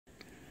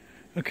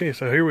Okay,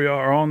 so here we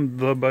are on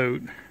the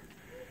boat.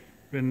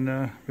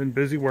 Been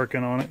busy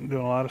working on it and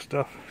doing a lot of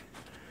stuff,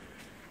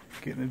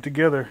 getting it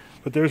together.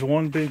 But there's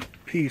one big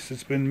piece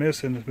that's been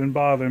missing, that's been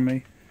bothering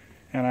me,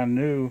 and I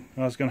knew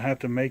I was going to have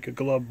to make a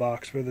glove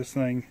box for this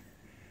thing.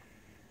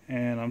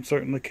 And I'm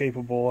certainly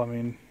capable. I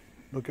mean,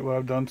 look at what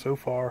I've done so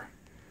far.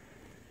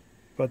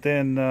 But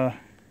then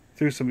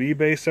through some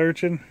eBay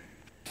searching,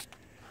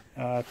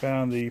 I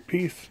found the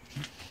piece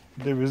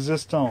de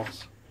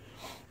resistance.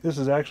 This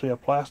is actually a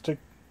plastic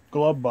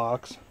glove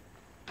box.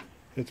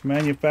 It's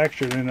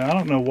manufactured, and I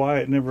don't know why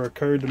it never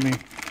occurred to me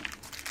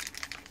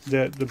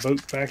that the boat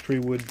factory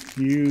would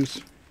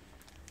use,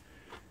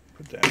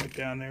 put that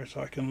down there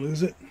so I can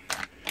lose it,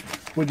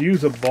 would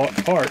use a bought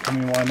part. I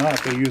mean, why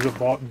not? They use a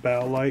bought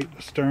bow light,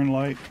 a stern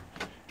light,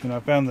 and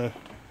I found a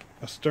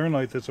stern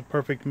light that's a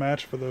perfect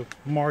match for the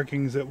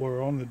markings that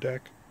were on the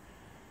deck.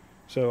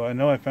 So I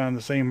know I found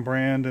the same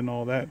brand and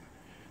all that.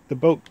 The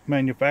boat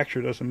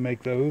manufacturer doesn't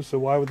make those, so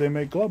why would they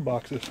make glove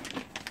boxes?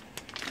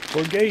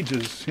 Or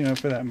gauges, you know,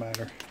 for that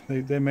matter.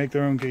 They make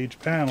their own gauge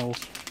panels.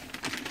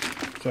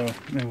 So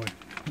anyway,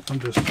 I'm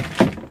just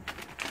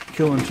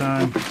killing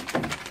time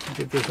to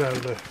get this out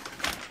of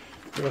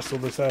the rest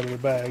of this out of the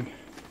bag.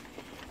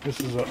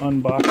 This is an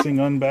unboxing,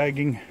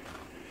 unbagging,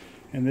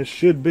 and this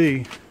should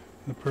be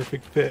the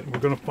perfect fit. We're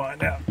going to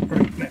find out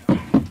right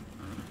now.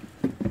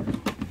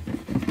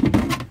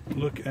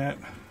 Look at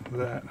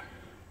that.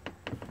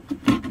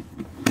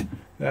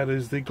 That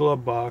is the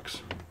glove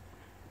box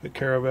that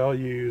Caravelle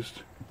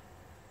used,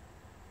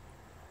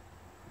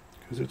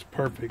 because it's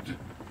perfect.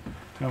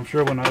 And I'm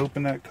sure when I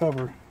open that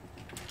cover,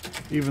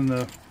 even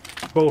the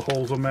bolt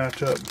holes will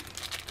match up.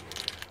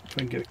 So I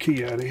can get a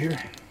key out of here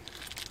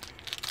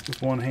with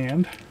one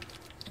hand.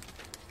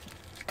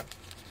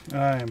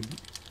 I am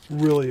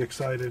really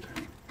excited.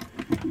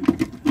 I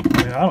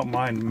mean, I don't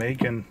mind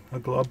making a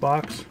glove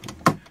box,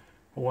 but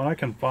when I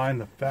can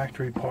find the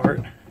factory part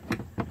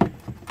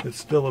that's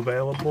still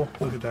available,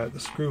 look at that, the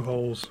screw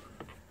holes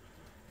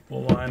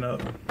will line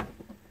up.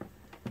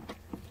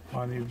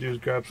 All I need to do is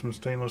grab some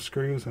stainless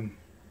screws and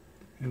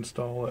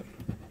install it.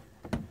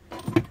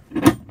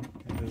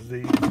 It is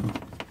the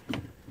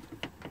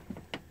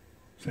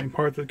same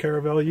part that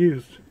Caravelle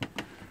used.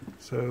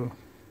 So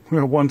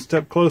we're one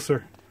step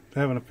closer to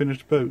having a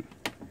finished boat.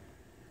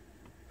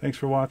 Thanks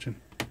for watching.